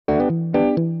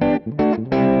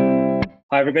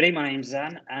Hi, everybody. My name's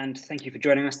Zan, and thank you for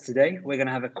joining us today. We're going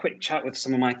to have a quick chat with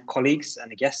some of my colleagues and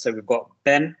a guest. So we've got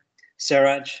Ben,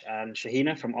 Siraj, and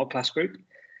Shahina from Allclass Group.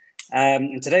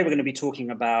 And today we're going to be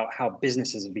talking about how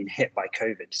businesses have been hit by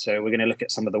COVID. So we're going to look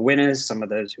at some of the winners, some of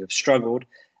those who have struggled,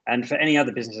 and for any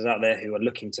other businesses out there who are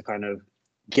looking to kind of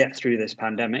get through this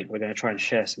pandemic, we're going to try and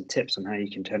share some tips on how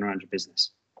you can turn around your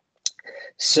business.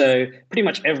 So pretty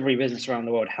much every business around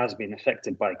the world has been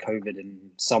affected by COVID in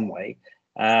some way.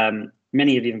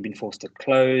 Many have even been forced to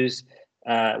close,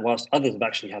 whilst others have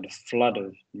actually had a flood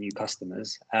of new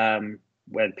customers,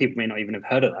 where people may not even have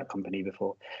heard of that company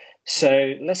before.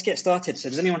 So let's get started. So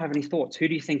does anyone have any thoughts? Who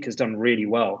do you think has done really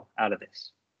well out of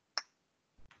this?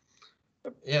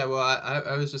 Yeah, well,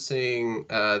 I was just seeing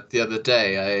the other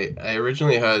day, I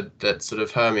originally heard that sort of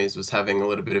Hermes was having a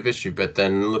little bit of issue, but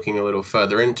then looking a little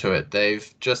further into it, they've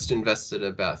just invested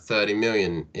about 30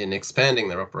 million in expanding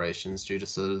their operations due to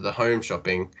sort of the home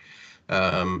shopping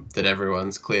that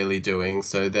everyone's clearly doing.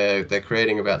 So they're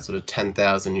creating about sort of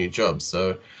 10,000 new jobs.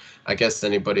 So I guess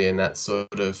anybody in that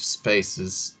sort of space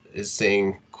is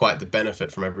seeing quite the benefit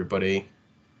from everybody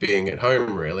being at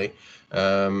home, really.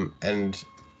 And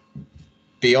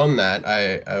beyond that,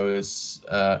 I was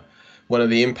one of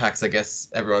the impacts I guess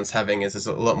everyone's having is there's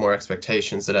a lot more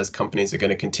expectations that as companies are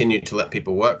going to continue to let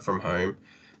people work from home,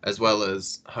 as well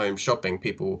as home shopping,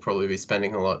 people will probably be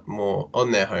spending a lot more on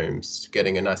their homes,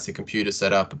 getting a nicer computer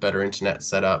set up, a better internet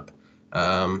set up,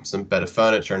 some better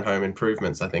furniture and home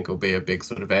improvements, I think will be a big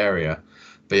sort of area.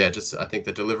 But yeah, just I think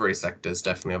the delivery sector has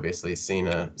definitely obviously seen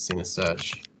a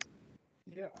surge.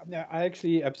 Yeah,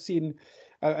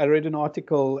 I read an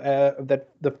article that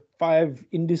the 5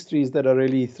 industries that are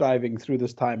really thriving through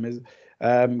this time is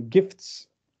gifts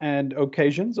and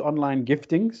occasions, online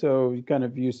gifting. So you kind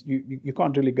of you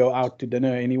can't really go out to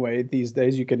dinner anyway these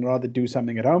days. You can rather do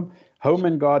something at home. Home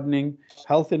and gardening,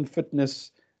 health and fitness,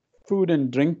 food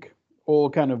and drink, all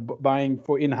kind of buying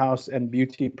for in-house and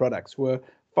beauty products were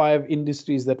 5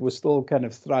 industries that were still kind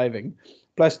of thriving.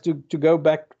 Plus, to go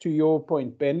back to your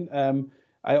point, Ben,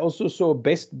 I also saw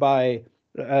Best Buy.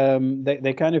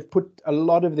 They kind of put a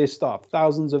lot of their staff,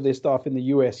 thousands of their staff in the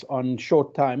US on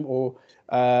short time, or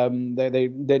they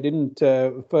didn't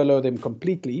furlough them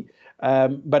completely,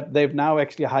 but they've now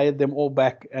actually hired them all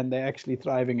back, and they're actually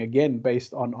thriving again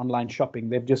based on online shopping.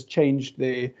 They've just changed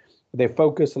their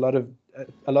focus. A lot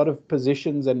of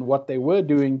positions and what they were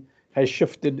doing has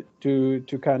shifted to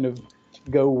kind of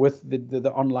go with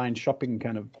the online shopping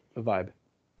kind of vibe.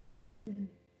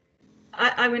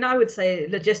 I mean, I would say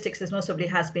logistics most probably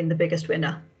has been the biggest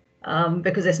winner,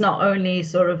 because it's not only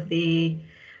sort of the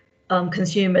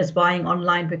consumers buying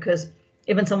online, because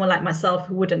even someone like myself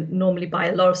who wouldn't normally buy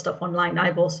a lot of stuff online,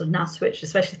 I've also now switched,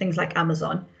 especially things like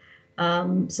Amazon.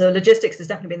 So logistics has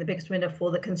definitely been the biggest winner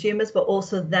for the consumers, but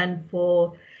also then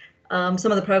for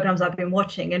some of the programs I've been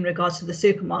watching in regards to the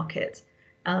supermarket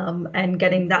and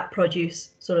getting that produce.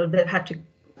 Sort of they've had to.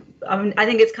 I mean, I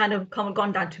think it's kind of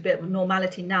gone down to a bit of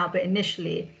normality now, but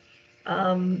initially,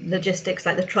 logistics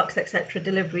like the trucks, etc.,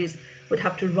 deliveries would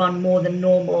have to run more than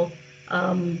normal.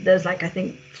 There's like I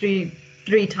think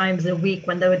three times a week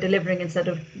when they were delivering instead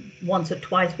of once or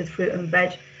twice with fruit and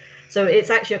veg. So it's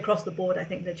actually across the board, I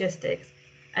think, logistics.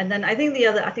 And then I think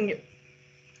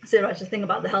Siraj, the thing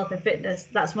about the health and fitness,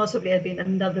 that's most probably been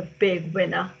another big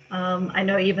winner. I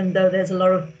know even though there's a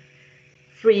lot of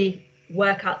free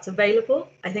workouts available,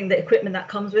 I think the equipment that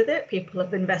comes with it, people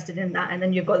have invested in that. And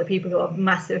then you've got the people who are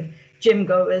massive gym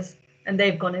goers, and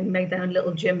they've gone and made their own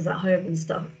little gyms at home and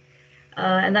stuff.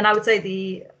 And then I would say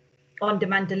the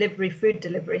on-demand delivery, food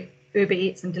delivery, Uber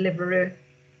Eats and Deliveroo,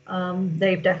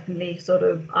 they've definitely sort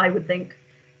of, I would think,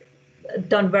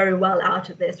 done very well out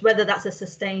of this. Whether that's a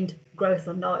sustained growth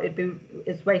or not,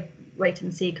 it's wait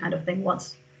and see kind of thing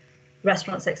once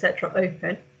restaurants, etc.,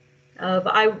 open.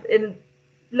 But in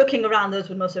looking around, those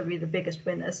would mostly be the biggest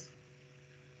winners.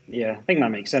 Yeah, I think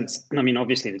that makes sense. I mean,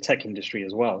 obviously the tech industry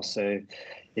as well. So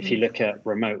if you look at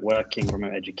remote working,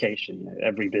 remote education,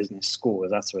 every business school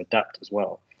has had to adapt as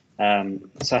well.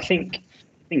 So I think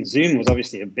Zoom was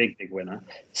obviously a big winner.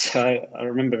 So I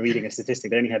remember reading a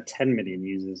statistic. They only had 10 million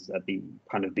users at the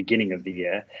kind of beginning of the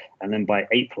year. And then by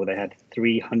April, they had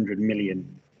 300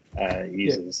 million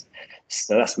users. Yeah.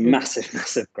 So that's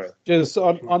massive growth. Just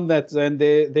on that, and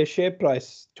their share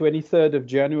price, 23rd of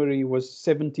January was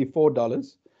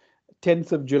 $74.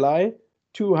 10th of July,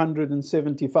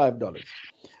 $275.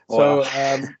 Wow. So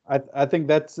I think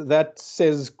that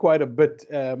says quite a bit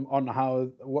on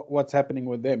what's happening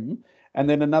with them. And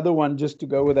then another one, just to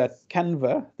go with that,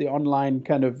 Canva, the online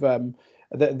kind of,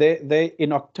 they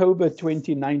in October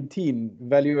 2019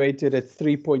 valuated at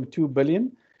 3.2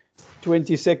 billion.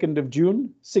 22nd of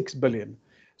June, 6 billion.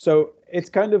 So it's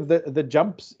kind of the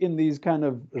jumps in these kind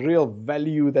of real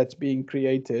value that's being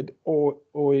created, or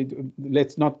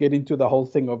let's not get into the whole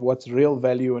thing of what's real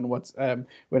value and what's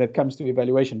when it comes to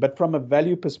evaluation. But from a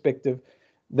value perspective,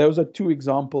 those are two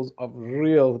examples of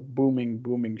real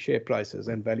booming share prices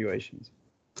and valuations.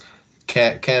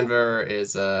 Canva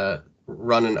is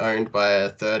run and owned by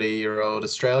a 30-year-old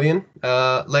Australian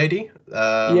lady.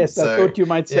 Yes, I thought you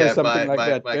might say something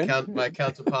like that. My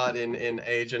counterpart in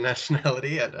age and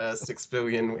nationality at 6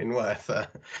 billion in worth. So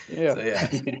yeah,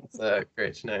 it's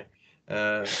great to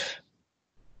know.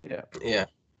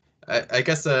 I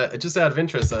guess just out of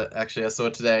interest, actually, I saw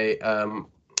today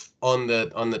on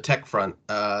the tech front,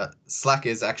 Slack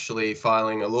is actually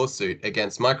filing a lawsuit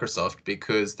against Microsoft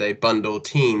because they bundle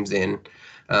Teams in.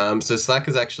 So Slack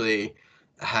has actually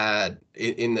had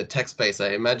in the tech space, I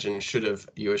imagine,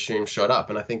 you assume shot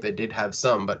up, and I think they did have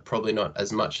some, but probably not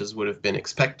as much as would have been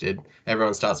expected.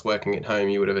 Everyone starts working at home,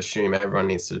 you would have assumed everyone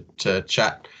needs to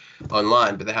chat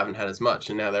online, but they haven't had as much,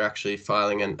 and now they're actually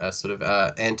filing a sort of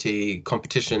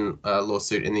anti-competition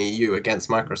lawsuit in the EU against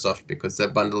Microsoft because they're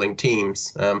bundling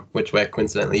Teams, which we're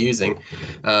coincidentally using,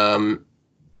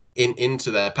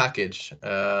 into their package.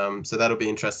 So that'll be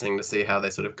interesting to see how they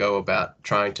sort of go about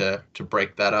trying to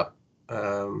break that up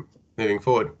moving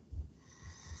forward.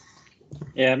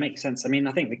 Yeah, it makes sense. I mean,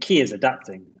 I think the key is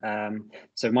adapting.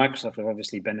 So Microsoft have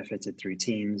obviously benefited through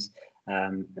Teams,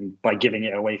 and by giving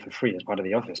it away for free as part of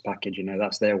the Office package,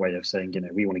 that's their way of saying,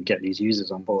 we want to get these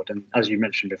users on board. And as you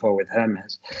mentioned before with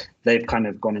Hermes, they've kind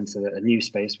of gone into a new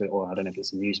space, or I don't know if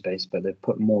it's a new space, but they've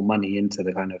put more money into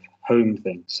the kind of home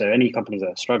thing. So any companies that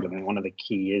are struggling, one of the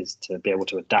key is to be able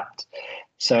to adapt.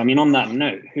 So, I mean, on that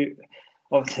note,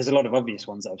 there's a lot of obvious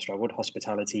ones that have struggled: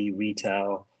 hospitality,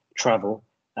 retail, travel.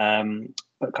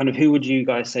 But kind of who would you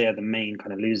guys say are the main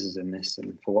kind of losers in this,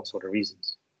 and for what sort of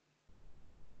reasons?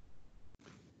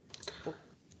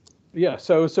 Yeah,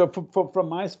 so from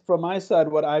my side,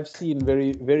 what I've seen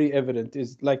very, very evident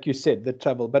is, like you said, the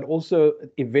travel, but also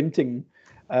eventing,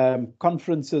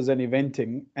 conferences and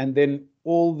eventing, and then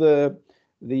all the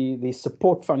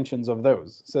support functions of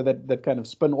those. So that kind of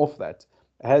spin off that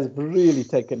has really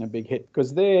taken a big hit,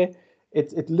 because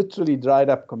it literally dried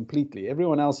up completely.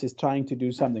 Everyone else is trying to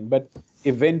do something, but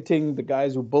eventing, the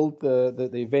guys who built the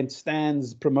event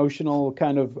stands, promotional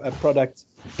kind of products,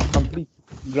 complete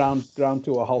ground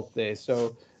to a halt there.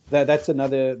 So that's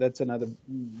another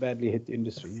badly hit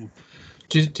industry. Yeah.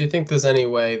 Do you think there's any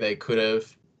way they could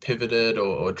have pivoted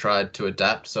or tried to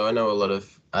adapt? So I know a lot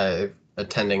of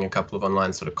attending a couple of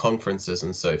online sort of conferences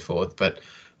and so forth, but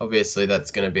obviously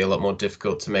that's going to be a lot more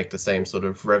difficult to make the same sort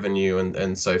of revenue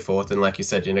and so forth. And like you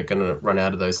said, you're not going to run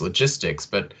out of those logistics.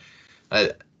 But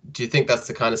do you think that's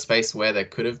the kind of space where there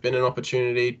could have been an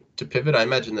opportunity to pivot? I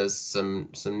imagine there's some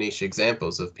niche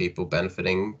examples of people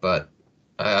benefiting, but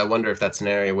I wonder if that's an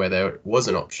area where there was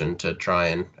an option to try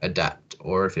and adapt,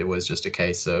 or if it was just a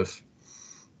case of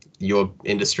your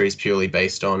industry is purely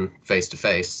based on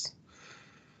face-to-face.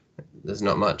 There's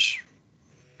not much.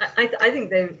 I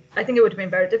think it would have been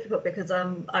very difficult, because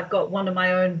I've got one of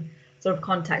my own sort of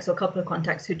contacts, or a couple of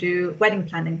contacts, who do wedding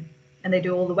planning, and they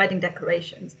do all the wedding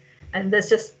decorations. And there's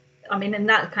just, I mean, in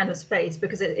that kind of space,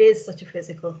 because it is such a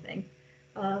physical thing,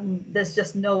 there's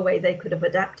just no way they could have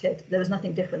adapted. There was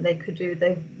nothing different they could do.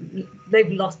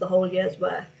 They've lost the whole year's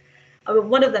worth.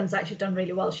 One of them's actually done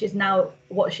really well.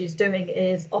 What she's doing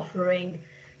is offering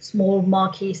small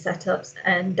marquee setups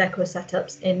and deco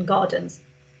setups in gardens.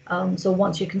 So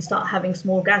once you can start having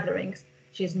small gatherings,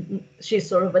 she's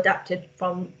sort of adapted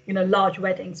from large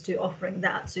weddings to offering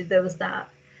that. So there was that.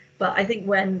 But I think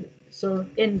when sort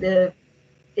of in the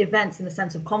events, in the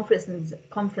sense of conference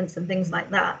and things like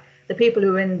that, the people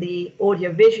who are in the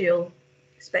audio-visual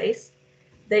space,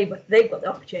 they've got the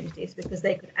opportunities, because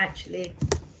they could actually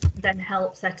then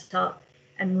help set it up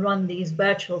and run these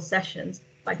virtual sessions.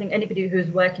 I think anybody who's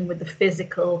working with the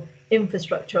physical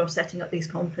infrastructure of setting up these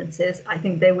conferences, I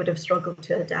think they would have struggled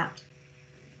to adapt.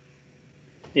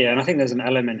 Yeah, and I think there's an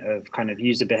element of kind of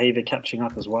user behavior catching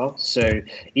up as well. So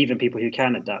even people who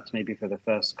can adapt, maybe for the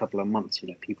first couple of months,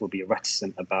 people will be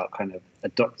reticent about kind of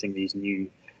adopting these new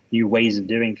ways of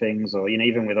doing things, or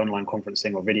even with online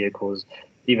conferencing or video calls,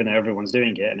 even though everyone's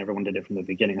doing it and everyone did it from the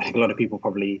beginning, I think a lot of people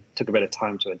probably took a bit of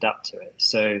time to adapt to it.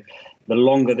 So the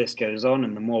longer this goes on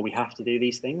and the more we have to do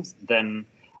these things, then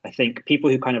I think people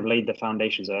who kind of laid the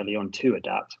foundations early on to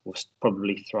adapt will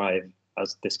probably thrive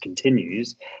as this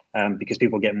continues, because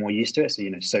people get more used to it. So,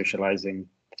 socializing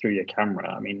through your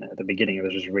camera. I mean, at the beginning, it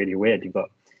was just really weird. You've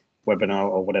got webinar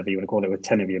or whatever you want to call it with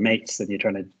 10 of your mates, and you're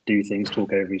trying to do things,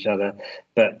 talk over each other.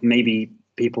 But maybe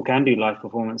people can do live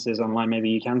performances online. Maybe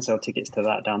you can sell tickets to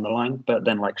that down the line. But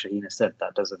then, like Shahina said,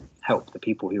 that doesn't help the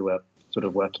people who are sort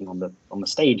of working on the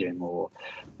staging or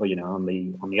you know, on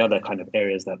the other kind of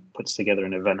areas that puts together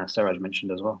an event, as Siraj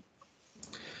mentioned as well.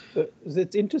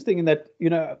 It's interesting in that, you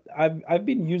know, I've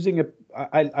been using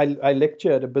I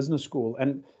lecture at a business school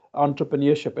and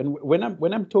entrepreneurship, and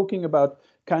when I'm talking about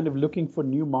kind of looking for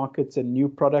new markets and new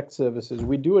product services,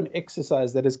 we do an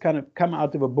exercise that has kind of come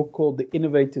out of a book called The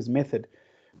Innovators Method,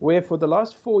 where for the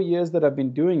last 4 years that I've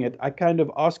been doing it, I kind of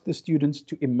ask the students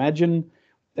to imagine,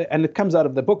 and it comes out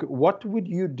of the book, what would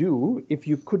you do if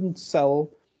you couldn't sell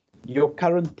your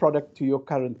current product to your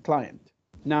current client?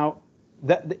 Now,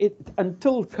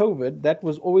 until COVID, that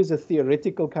was always a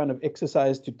theoretical kind of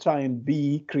exercise to try and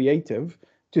be creative,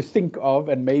 to think of,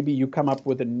 and maybe you come up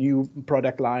with a new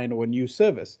product line or a new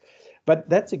service. But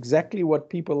that's exactly what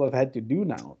people have had to do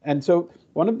now. And so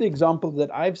one of the examples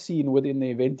that I've seen within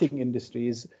the eventing industry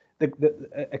is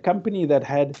a company that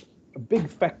had a big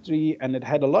factory and it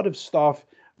had a lot of staff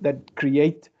that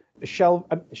create the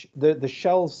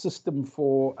shell system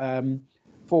for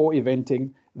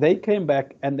eventing. They came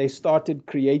back and they started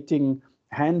creating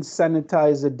hand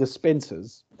sanitizer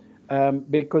dispensers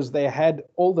because they had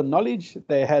all the knowledge,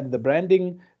 they had the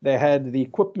branding, they had the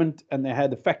equipment, and they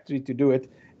had the factory to do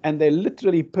it. And they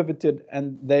literally pivoted,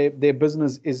 and their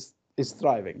business is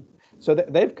thriving. So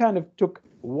they've kind of took,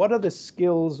 what are the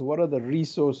skills, what are the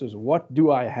resources, what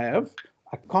do I have?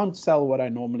 I can't sell what I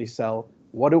normally sell.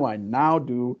 What do I now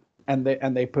do? And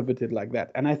they pivoted like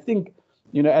that. And I think,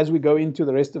 you know, as we go into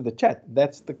the rest of the chat,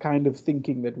 that's the kind of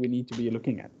thinking that we need to be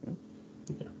looking at.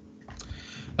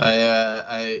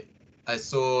 I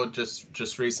saw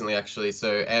just recently, actually,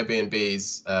 so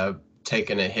Airbnb's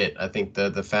taken a hit. I think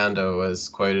the founder was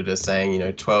quoted as saying, you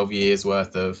know, 12 years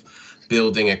worth of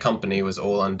building a company was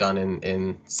all undone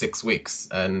in 6 weeks,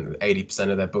 and 80%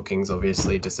 of their bookings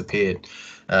obviously disappeared.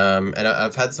 And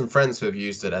I've had some friends who have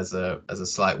used it as a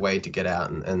slight way to get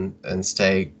out and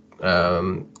stay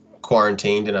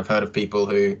quarantined, and I've heard of people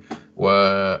who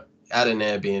were at an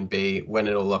Airbnb when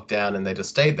it all locked down and they just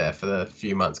stayed there for the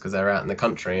few months because they're out in the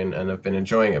country and have been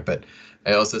enjoying it. But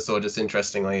I also saw, just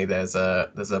interestingly, there's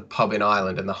a pub in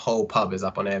Ireland and the whole pub is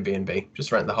up on Airbnb.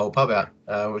 Just rent the whole pub out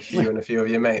with you and a few of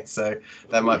your mates. So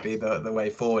that might be the way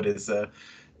forward, is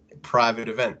private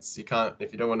events. You can't,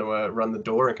 if you don't want to run the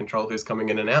door and control who's coming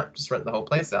in and out, just rent the whole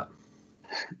place out.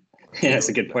 Yeah, that's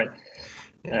a good point.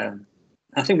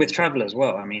 I think with travel as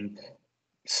well, I mean,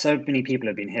 so many people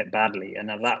have been hit badly,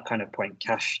 and at that kind of point,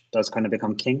 cash does kind of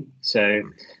become king. So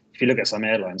if you look at some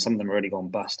airlines, some of them have already gone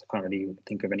bust. I can't really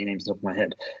think of any names off the top of my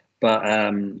head, but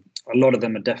a lot of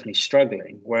them are definitely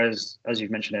struggling. Whereas, as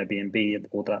you've mentioned, Airbnb,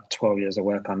 all that 12 years of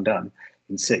work undone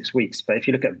in 6 weeks. But if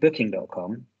you look at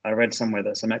Booking.com, I read somewhere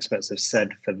that some experts have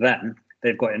said for them,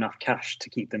 they've got enough cash to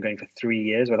keep them going for 3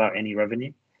 years without any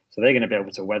revenue. So they're going to be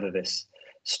able to weather this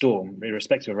storm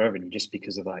irrespective of revenue just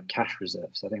because of that cash reserve.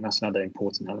 So I think that's another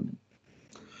important element.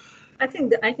 I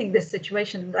think this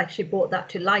situation actually brought that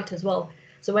to light as well.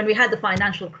 So when we had the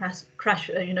financial crash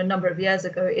a number of years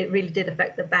ago, it really did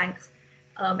affect the banks,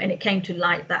 and it came to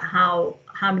light that how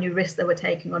many risks they were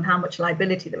taking on how much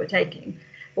liability they were taking.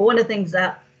 But one of the things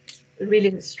that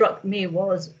really struck me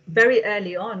was very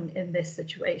early on in this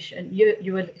situation,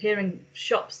 you were hearing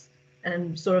shops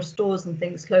and sort of stores and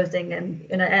things closing, and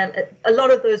a lot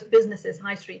of those businesses,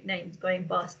 high street names, going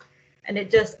bust. And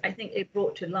I think it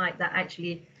brought to light that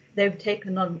actually they've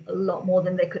taken on a lot more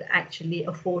than they could actually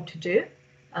afford to do.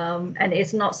 And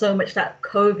it's not so much that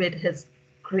COVID has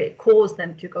caused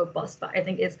them to go bust, but I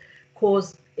think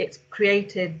it's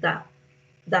created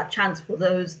that chance for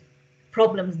those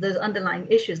problems, those underlying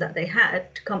issues that they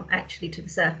had, to come actually to the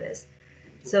surface.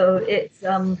 So it's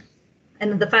and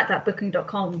the fact that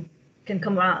Booking.com can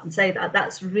come out and say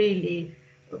that's really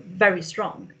very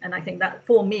strong. And I think that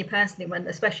for me personally,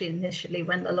 especially initially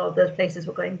when a lot of those places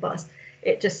were going bust,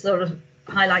 it just sort of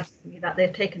highlighted to me that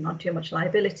they've taken on too much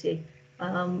liability,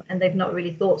 and they've not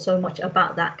really thought so much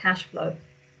about that cash flow.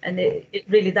 And it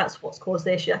really, that's what's caused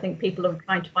the issue. I think people are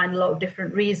trying to find a lot of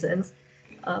different reasons,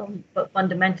 but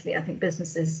fundamentally, I think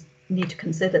businesses need to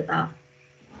consider that.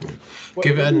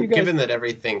 Given that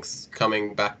everything's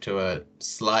coming back to a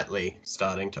slightly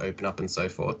starting to open up and so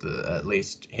forth, at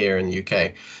least here in the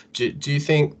UK, do you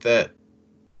think that,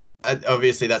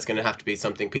 obviously that's going to have to be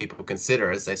something people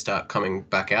consider as they start coming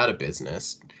back out of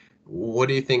business? What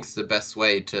do you think is the best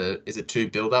way is it to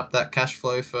build up that cash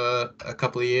flow for a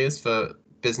couple of years for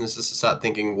businesses to start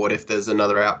thinking, what if there's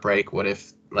another outbreak? What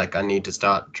if, like, I need to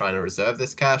start trying to reserve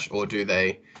this cash? Or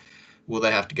will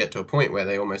they have to get to a point where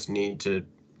they almost need to,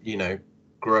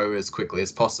 grow as quickly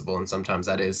as possible? And sometimes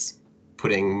that is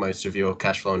putting most of your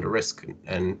cash flow into risk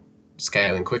and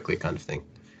scaling quickly kind of thing?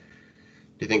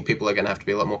 Do you think people are going to have to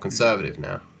be a lot more conservative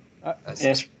now?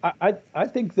 Yes. I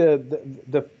think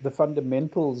the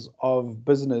fundamentals of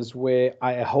business where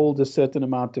I hold a certain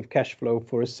amount of cash flow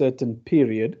for a certain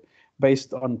period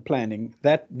based on planning,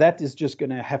 that is just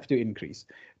going to have to increase,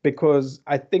 because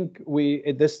I think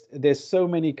there's so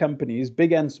many companies,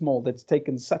 big and small, that's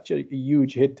taken such a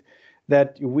huge hit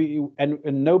that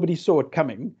and nobody saw it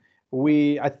coming.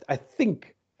 I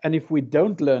think, and if we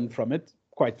don't learn from it,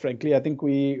 quite frankly, I think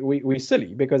we're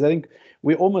silly, because I think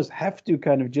we almost have to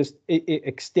kind of just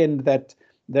extend that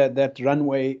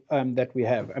runway that we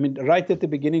have. I mean, right at the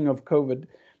beginning of COVID,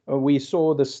 we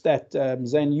saw the stat,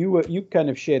 Zane, you kind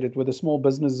of shared it with the Small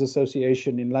Business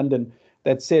Association in London,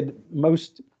 that said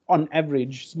most, on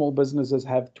average, small businesses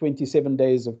have 27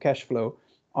 days of cash flow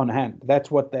on hand. That's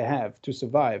what they have to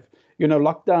survive. You know,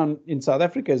 lockdown in South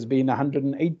Africa has been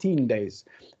 118 days.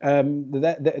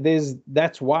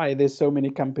 That's why there's so many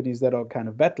companies that are kind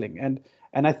of battling,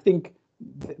 and I think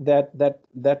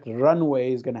that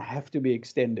runway is going to have to be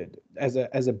extended as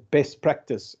a best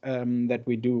practice that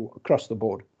we do across the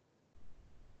board.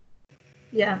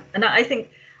 Yeah, and I think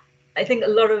a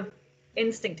lot of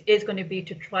instinct is going to be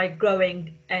to try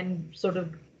growing and sort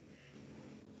of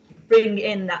bring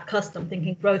in that custom,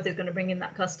 thinking growth is going to bring in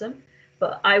that custom.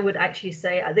 But I would actually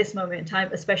say at this moment in time,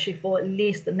 especially for at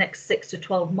least the next 6 to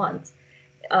 12 months,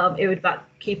 it would be about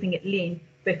keeping it lean,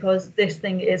 because this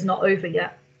thing is not over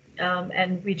yet.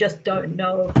 And we just don't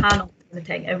know how long it's going to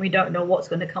take, and we don't know what's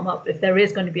going to come up, if there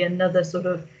is going to be another sort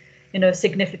of,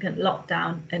 significant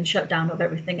lockdown and shutdown of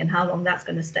everything, and how long that's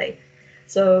going to stay.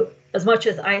 So as much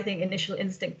as I think initial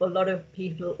instinct for a lot of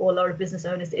people or a lot of business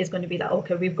owners is going to be like,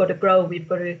 okay, we've got to grow, we've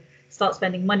got to start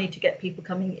spending money to get people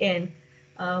coming in.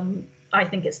 I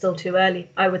think it's still too early.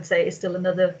 I would say it's still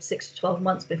another 6 to 12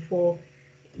 months before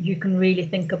you can really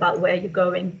think about where you're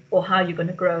going or how you're going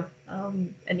to grow.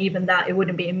 And even that, it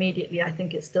wouldn't be immediately. I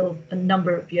think it's still a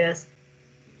number of years.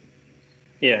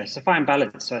 Yeah, it's a fine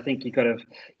balance. So I think you got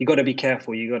to be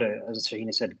careful. You got to, as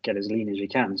Shahina said, get as lean as you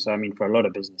can. So I mean, for a lot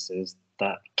of businesses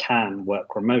that can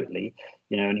work remotely,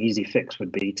 an easy fix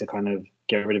would be to kind of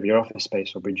get rid of your office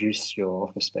space or reduce your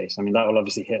office space. I mean, that will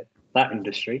obviously hit that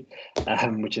industry,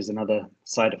 which is another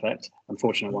side effect,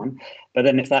 unfortunate one. But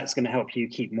then if that's going to help you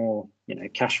keep more,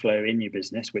 cash flow in your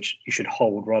business, which you should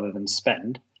hold rather than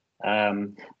spend,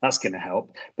 that's going to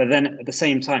help. But then at the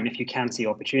same time, if you can see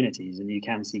opportunities and you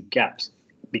can see gaps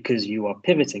because you are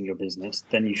pivoting your business,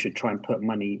 then you should try and put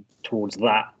money towards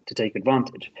that to take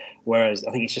advantage. Whereas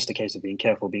I think it's just a case of being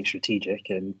careful, being strategic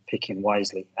and picking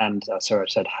wisely. And as Sarah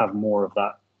said, have more of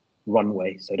that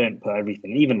runway. So don't put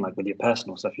everything, even like with your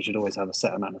personal stuff, you should always have a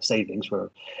set amount of savings for a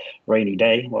rainy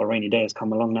day. Well, a rainy day has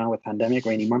come along now with pandemic,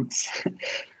 rainy months.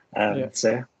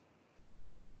 So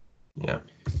yeah.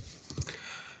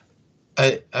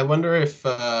 I wonder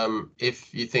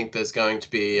if you think there's going to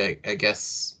be, I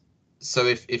guess, so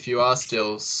if you are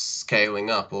still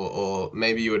scaling up, or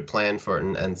maybe you would plan for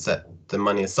it and set the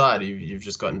money aside, you've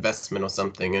just got investment or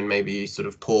something, and maybe you sort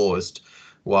of paused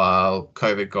while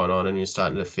COVID gone on and you're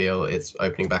starting to feel it's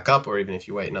opening back up, or even if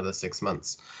you wait another 6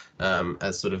 months,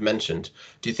 as sort of mentioned,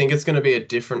 do you think it's going to be a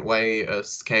different way of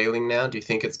scaling now? Do you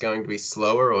think it's going to be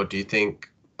slower, or do you think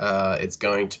it's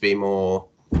going to be more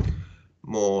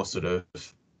sort of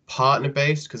partner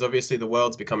based? Because obviously the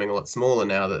world's becoming a lot smaller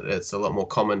now that it's a lot more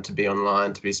common to be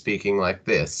online, to be speaking like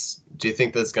this. Do you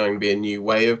think there's going to be a new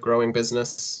way of growing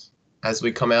business as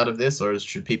we come out of this, or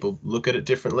should people look at it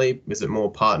differently? Is it more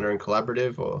partner and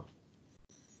collaborative, or?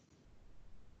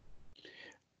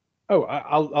 Oh,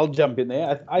 I'll jump in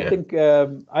there. I think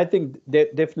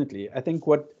definitely. I think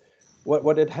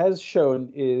what it has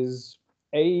shown is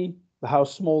how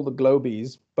small the globe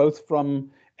is, both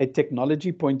from a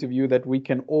technology point of view, that we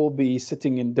can all be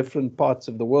sitting in different parts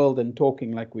of the world and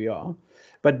talking like we are,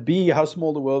 but B, how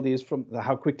small the world is from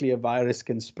how quickly a virus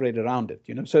can spread around it.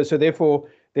 So therefore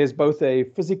there's both a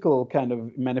physical kind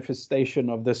of manifestation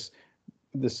of this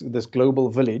global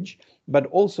village, but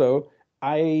also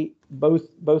both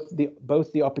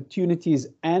the opportunities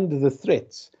and the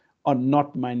threats are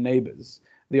not my neighbors.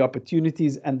 The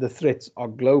opportunities and the threats are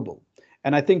global,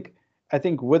 and I think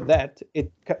with that,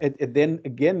 it then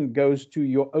again goes to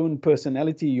your own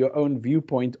personality, your own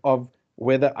viewpoint of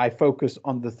whether I focus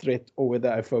on the threat or whether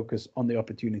I focus on the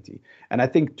opportunity. And I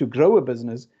think to grow a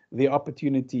business, the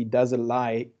opportunity does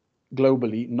lie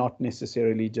globally, not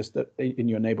necessarily just in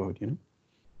your neighborhood.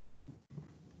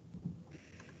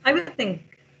 I would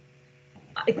think,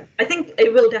 I think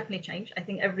it will definitely change. I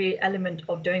think every element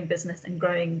of doing business and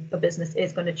growing a business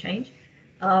is going to change.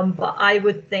 But I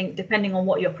would think, depending on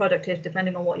what your product is,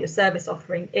 depending on what your service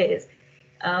offering is,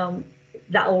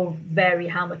 that will vary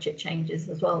how much it changes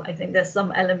as well. I think there's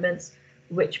some elements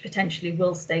which potentially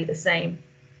will stay the same.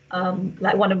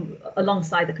 Like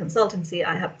alongside the consultancy,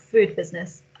 I have a food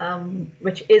business,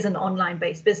 which is an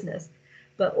online-based business,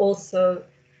 but also,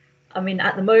 I mean,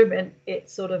 at the moment,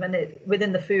 it's sort of,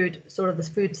 within the food, sort of this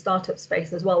food startup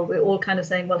space as well, we're all kind of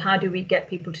saying, well, how do we get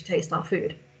people to taste our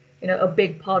food? You know, a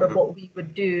big part of what we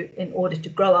would do in order to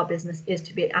grow our business is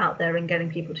to be out there and getting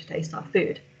people to taste our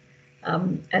food.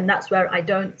 And that's where I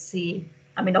don't see,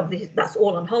 I mean, obviously that's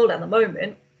all on hold at the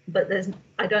moment, but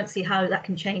I don't see how that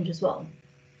can change as well,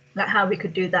 like how we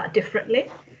could do that differently.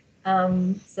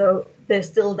 So there's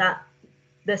still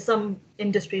there's some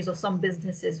industries or some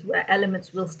businesses where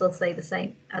elements will still stay the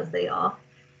same as they are.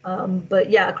 But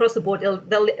yeah, across the board,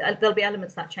 there'll be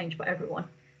elements that change for everyone.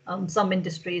 Some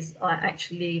industries are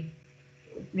actually,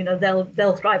 you know,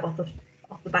 they'll thrive off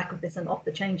the back of this and off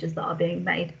the changes that are being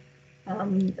made.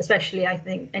 Especially, I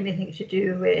think, anything to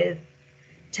do with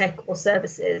tech or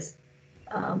services,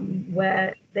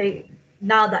 where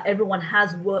now that everyone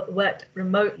has worked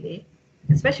remotely,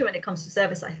 especially when it comes to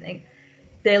service, I think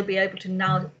they'll be able to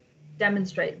now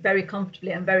demonstrate very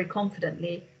comfortably and very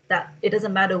confidently that it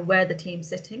doesn't matter where the team's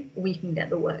sitting, we can get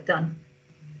the work done.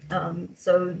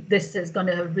 So this is going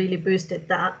to have really boosted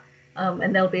that,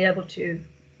 and they'll be able to,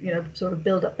 you know, sort of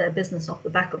build up their business off the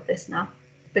back of this now,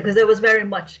 because there was very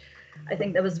much, I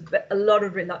think there was a lot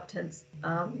of reluctance,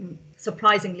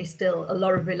 surprisingly still a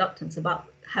lot of reluctance about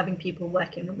having people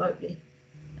working remotely.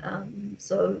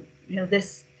 So, you know,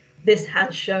 this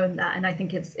has shown that, and I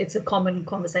think it's a common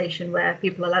conversation where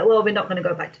people are like, well, we're not going to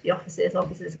go back to the offices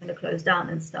are going to close down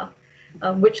and stuff,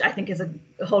 which I think is a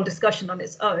whole discussion on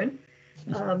its own.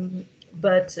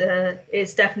 But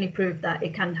it's definitely proved that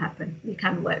it can happen. You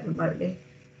can work remotely.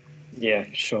 Yeah,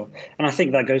 sure. And I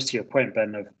think that goes to your point,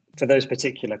 Ben, of for those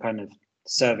particular kind of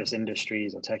service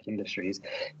industries or tech industries,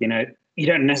 you know, you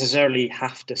don't necessarily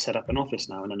have to set up an office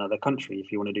now in another country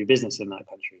if you want to do business in that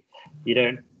country. You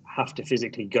don't have to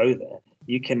physically go there.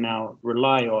 You can now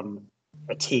rely on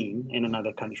a team in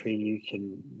another country.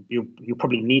 You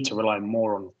probably need to rely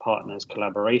more on partners,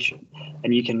 collaboration,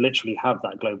 and you can literally have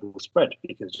that global spread,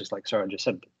 because just like Sarah just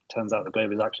said, it turns out the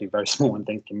globe is actually very small and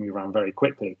things can move around very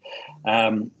quickly.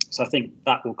 So I think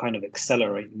that will kind of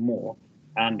accelerate more,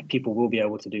 and people will be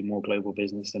able to do more global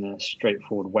business in a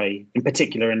straightforward way in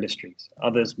particular industries.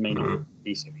 Others may not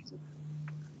be so easy.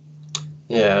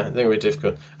 Yeah, I think we're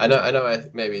difficult. I know I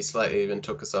maybe slightly even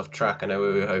took us off track. I know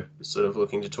we were sort of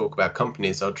looking to talk about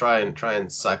companies. So I'll try and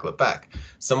cycle it back.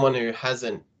 Someone who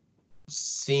hasn't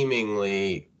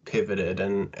seemingly pivoted,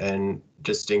 and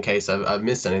just in case I've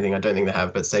missed anything, I don't think they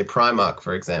have, but say Primark,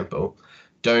 for example,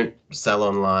 don't sell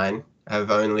online,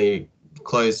 have only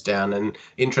closed down. And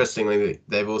interestingly,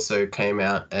 they've also came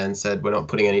out and said, we're not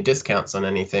putting any discounts on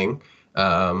anything,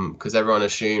 because everyone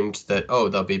assumed that, oh,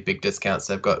 there'll be big discounts.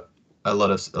 They've got a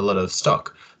lot of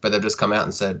stock, but they've just come out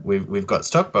and said we've got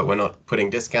stock, but we're not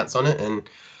putting discounts on it. And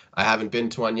I haven't been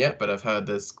to one yet, but I've heard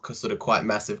there's sort of quite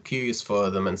massive queues for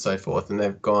them and so forth. And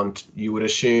they've gone. You would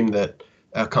assume that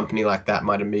a company like that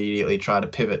might immediately try to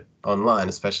pivot online,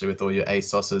 especially with all your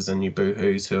ASOSes and your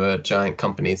Boohoo's, who are giant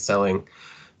companies selling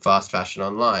fast fashion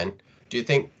online. Do you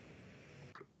think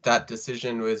that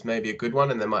decision was maybe a good one,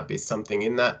 and there might be something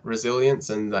in that resilience,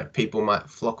 and like people might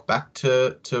flock back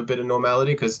to a bit of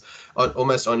normality? Because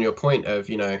almost on your point of,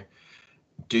 you know,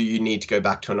 do you need to go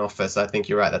back to an office? I think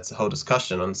you're right. That's a whole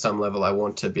discussion. On some level, I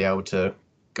want to be able to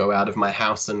go out of my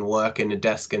house and work in a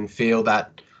desk and feel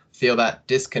that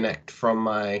disconnect from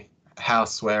my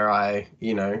house where I,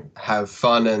 you know, have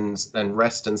fun and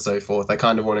rest and so forth. I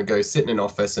kind of want to go sit in an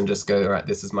office and just go, right,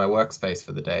 this is my workspace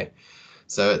for the day.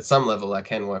 So at some level, I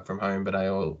can work from home, but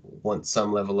I want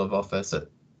some level of office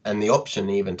and the option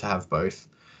even to have both.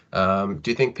 Do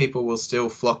you think people will still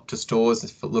flock to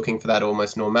stores looking for that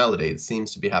almost normality? It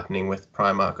seems to be happening with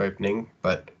Primark opening,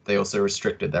 but they also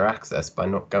restricted their access by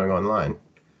not going online.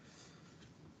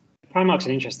 Primark's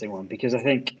an interesting one, because I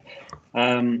think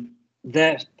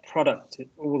their product,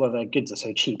 all of their goods are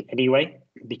so cheap anyway,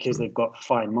 because they've got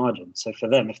fine margins. So for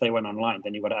them, if they went online,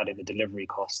 then you've got to add in the delivery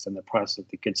costs and the price of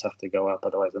the goods have to go up.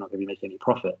 Otherwise, they're not going to be making any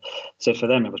profit. So for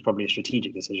them, it was probably a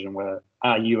strategic decision where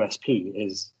our USP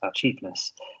is our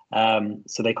cheapness.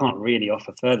 So they can't really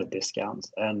offer further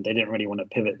discounts, and they didn't really want to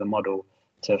pivot the model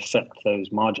to affect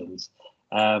those margins.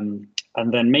 And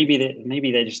then maybe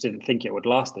they just didn't think it would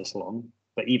last this long.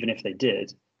 But even if they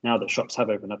did, now that shops have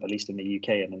opened up, at least in the UK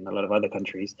and in a lot of other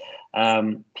countries,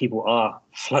 people are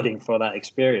flooding for that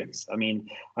experience. I mean,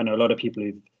 I know a lot of people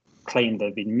who've claim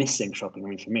they've been missing shopping. I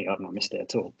mean, for me, I've not missed it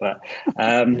at all. But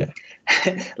a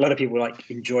lot of people like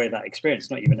enjoy that experience.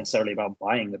 It's not even necessarily about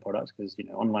buying the product, because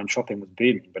online shopping was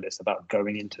booming, but it's about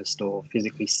going into a store,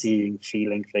 physically seeing,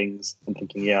 feeling things, and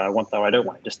thinking, yeah, I want that, or I don't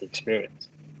want it. Just the experience.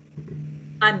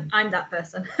 I'm that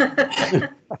person.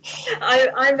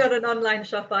 I'm not an online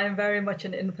shopper. I'm very much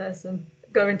an in-person,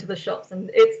 go into the shops,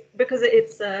 and it's because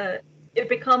it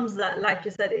becomes that, like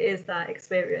you said, it is that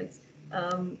experience.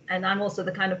 And I'm also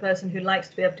the kind of person who likes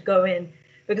to be able to go in,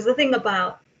 because the thing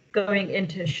about going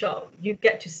into a shop, you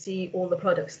get to see all the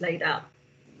products laid out.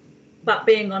 But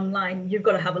being online, you've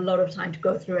got to have a lot of time to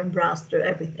go through and browse through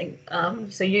everything.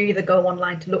 So you either go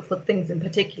online to look for things in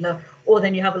particular, or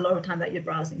then you have a lot of time that you're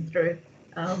browsing through.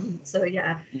 So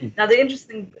yeah. Now the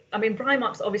interesting, I mean,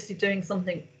 Primark's obviously doing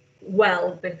something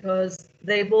well, because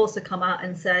they've also come out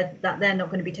and said that they're not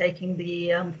going to be taking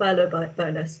the furlough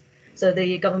bonus. So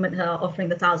the government are offering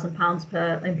the £1,000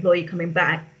 per employee coming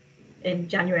back in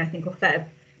January, I think, or Feb,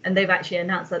 and they've actually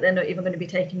announced that they're not even going to be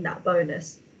taking that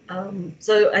bonus.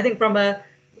 So I think from a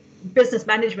business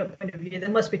management point of view, they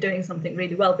must be doing something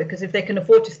really well, because if they can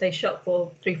afford to stay shut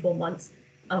for 3-4 months,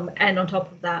 and on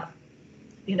top of that,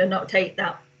 not take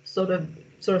that sort of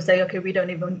say, okay, we don't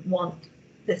even want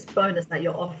this bonus that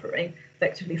you're offering,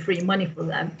 effectively free money for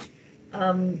them.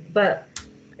 But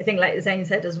I think, like Zane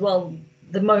said as well,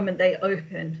 the moment they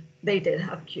opened, they did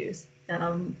have queues,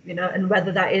 and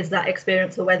whether that is that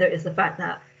experience, or whether it's the fact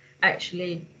that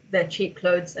actually they're cheap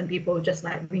clothes and people are just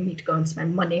like, we need to go and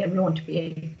spend money and we want to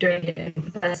be doing it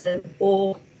in person,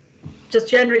 or just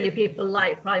generally people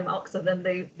like Primark, so then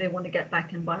they want to get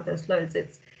back and buy those clothes.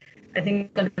 It's, I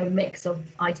think, going to be a mix of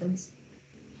items.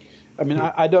 I mean,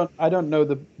 I don't know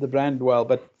the brand well,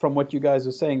 but from what you guys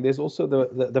are saying, there's also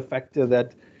the factor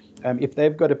that if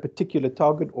they've got a particular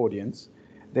target audience,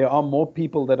 there are more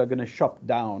people that are going to shop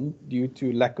down due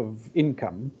to lack of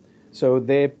income. So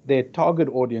their target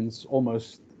audience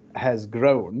almost has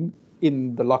grown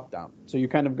in the lockdown. So you're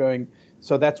kind of going,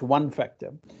 so that's one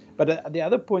factor. But the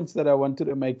other points that I wanted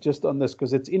to make just on this,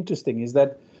 because it's interesting, is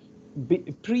that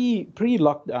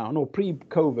pre-lockdown or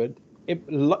pre-COVID,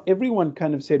 everyone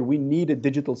kind of said we need a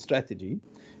digital strategy.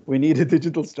 We need a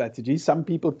digital strategy. Some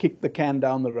people kick the can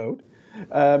down the road,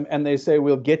 and they say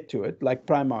we'll get to it, like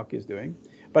Primark is doing.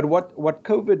 But what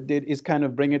COVID did is kind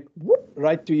of bring it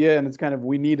right to here, and it's kind of,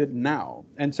 we need it now.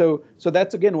 And so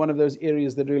that's again one of those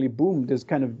areas that really boomed, is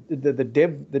kind of the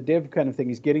dev kind of thing,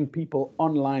 is getting people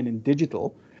online and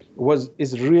digital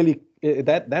is really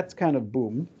that's kind of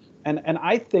boomed. And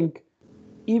I think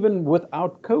even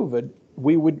without COVID,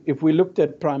 we would, if we looked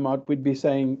at Primark, we'd be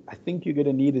saying, I think you're going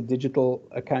to need a digital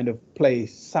kind of play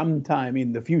sometime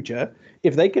in the future.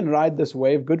 If they can ride this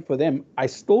wave, good for them. I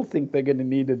still think they're going to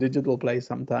need a digital play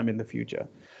sometime in the future.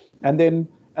 And then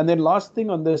last thing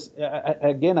on this,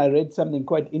 again, I read something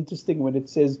quite interesting when it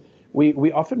says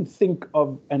we often think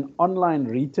of an online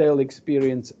retail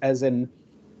experience as an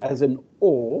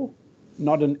or,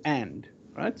 not an and,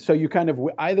 right? So you kind of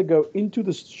either go into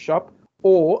the shop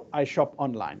or I shop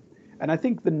online. And I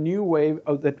think the new way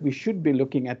that we should be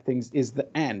looking at things is the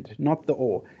and, not the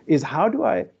or, is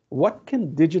what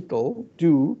can digital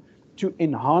do to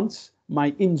enhance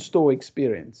my in-store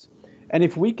experience? And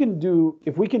if we can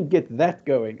get that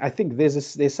going, I think there's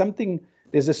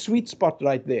a sweet spot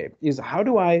right there, is how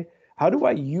do I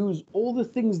use all the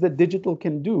things that digital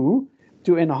can do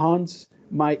to enhance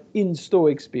my in-store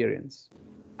experience?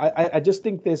 I just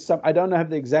think there's some, I don't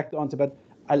have the exact answer, but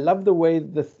I love the way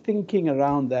the thinking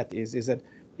around that is that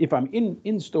if I'm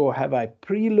in store, have I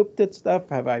pre-looked at stuff?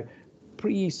 Have I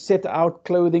pre-set out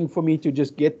clothing for me to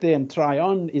just get there and try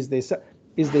on? Is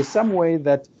there some way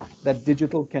that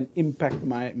digital can impact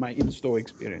my in-store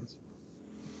experience?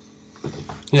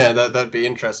 Yeah, that'd be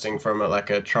interesting from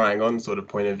a trying on sort of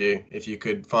point of view. If you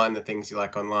could find the things you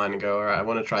like online and go, all right, I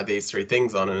want to try these 3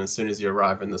 things on, and as soon as you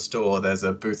arrive in the store, there's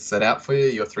a booth set out for you.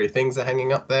 Your 3 things are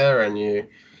hanging up there, and you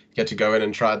get to go in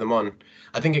and try them on.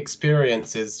 I think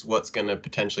experience is what's going to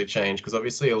potentially change, because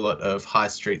obviously a lot of high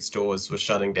street stores were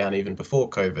shutting down even before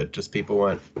COVID, just people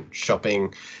weren't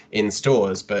shopping in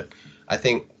stores. But I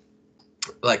think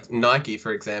like Nike,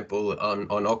 for example,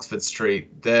 on Oxford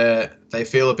Street, they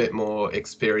feel a bit more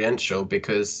experiential,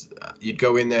 because you'd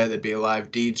go in there, there'd be a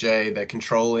live DJ, they're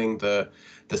controlling the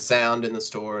sound in the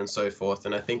store and so forth.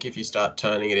 And I think if you start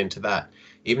turning it into that,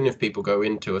 even if people go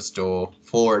into a store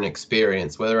for an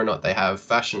experience, whether or not they have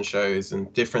fashion shows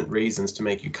and different reasons to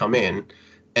make you come in,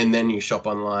 and then you shop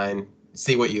online,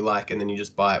 see what you like, and then you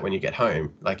just buy it when you get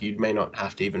home. Like, you may not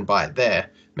have to even buy it there.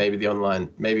 Maybe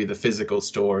the physical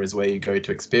store is where you go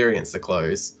to experience the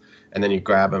clothes, and then you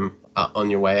grab them on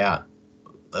your way out.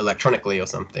 electronically or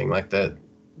something like that.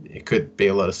 It could be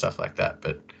a lot of stuff like that,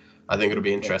 but I think it'll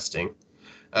be interesting.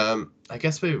 I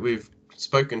guess we've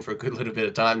spoken for a good little bit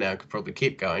of time now. Could probably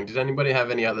keep going. Did anybody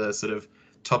have any other sort of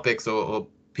topics or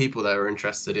people that were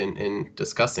interested in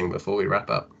discussing before we wrap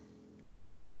up?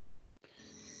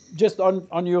 Just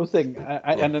on your thing,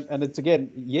 and it's again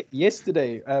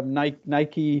yesterday,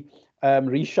 Nike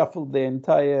reshuffled their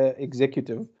entire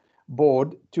executive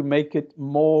board to make it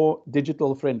more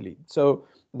digital friendly. So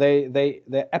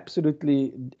they're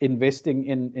absolutely investing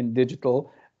in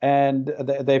digital, and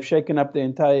they've shaken up the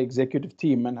entire executive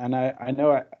team. And I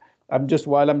know I'm just,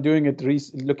 while I'm doing it,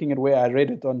 looking at where I read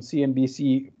it on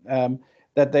CNBC,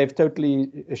 that they've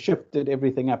totally shifted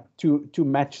everything up to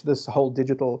match this whole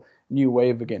digital new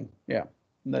wave again. Yeah,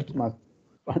 that's my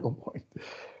final point.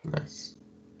 Nice.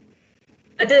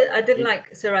 I did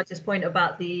like Siraj's point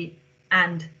about the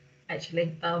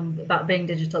actually about being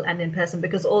digital and in person,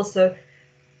 because also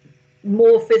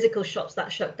more physical shops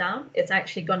that shut down, it's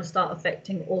actually going to start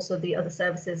affecting also the other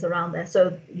services around there.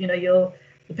 So the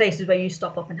places where you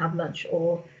stop up and have lunch,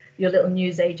 or your little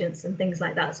news agents and things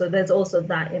like that. So there's also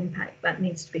that impact that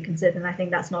needs to be considered, and I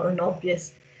think that's not an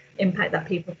obvious impact that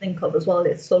people think of as well.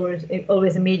 It's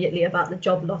always immediately about the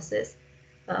job losses.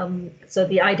 So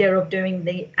the idea of doing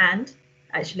the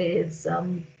actually is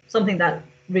something that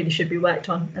really should be worked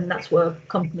on, and that's where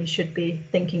companies should be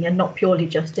thinking, and not purely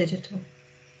just digital.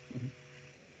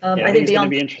 I think it's going to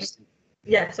be interesting.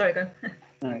 Yeah, sorry, go.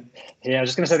 No. Yeah, I was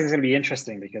just going to say I think it's going to be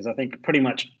interesting, because I think pretty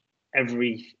much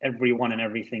everyone and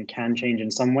everything can change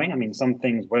in some way. I mean, some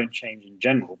things won't change in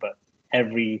general, but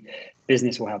every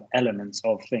business will have elements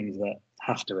of things that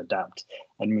have to adapt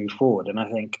and move forward. And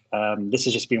I think this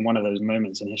has just been one of those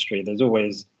moments in history. There's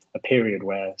always a period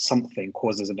where something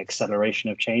causes an acceleration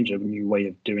of change, a new way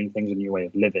of doing things, a new way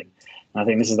of living. And I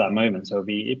think this is that moment. So it'll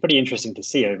be pretty interesting to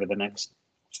see over the next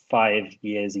 5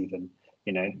 years even,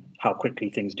 how quickly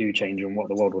things do change and what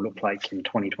the world will look like in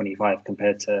 2025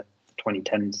 compared to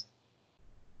 2010s.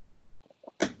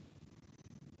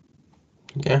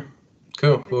 Yeah,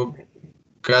 cool. Well,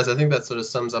 guys, I think that sort of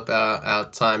sums up our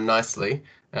time nicely.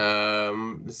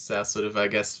 This is our sort of, I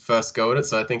guess, first go at it,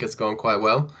 so I think it's gone quite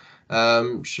well.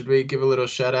 Should we give a little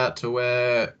shout out to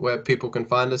where people can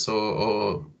find us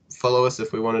or follow us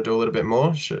if we want to do a little bit more?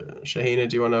 Shahina,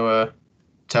 do you want to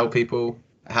tell people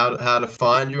how to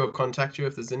find you or contact you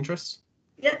if there's interest?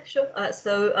 Yeah, sure.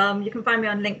 So you can find me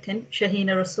on LinkedIn,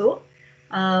 Shahina Rasool.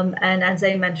 And as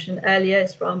I mentioned earlier,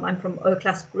 I'm from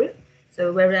O-Class Group.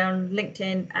 So we're on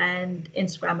LinkedIn and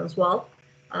Instagram as well.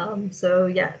 So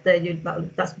yeah,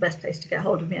 that's the best place to get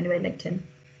hold of me anyway, LinkedIn.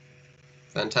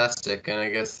 Fantastic. And I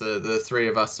guess the three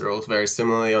of us are all very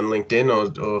similarly on LinkedIn,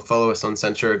 or follow us on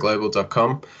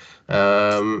centuraglobal.com.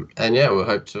 And yeah, we'll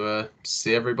hope to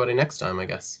see everybody next time, I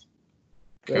guess.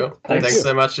 Cool. Thanks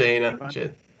so much, Shahina.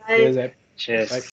 Cheers. Bye. Cheers. Bye.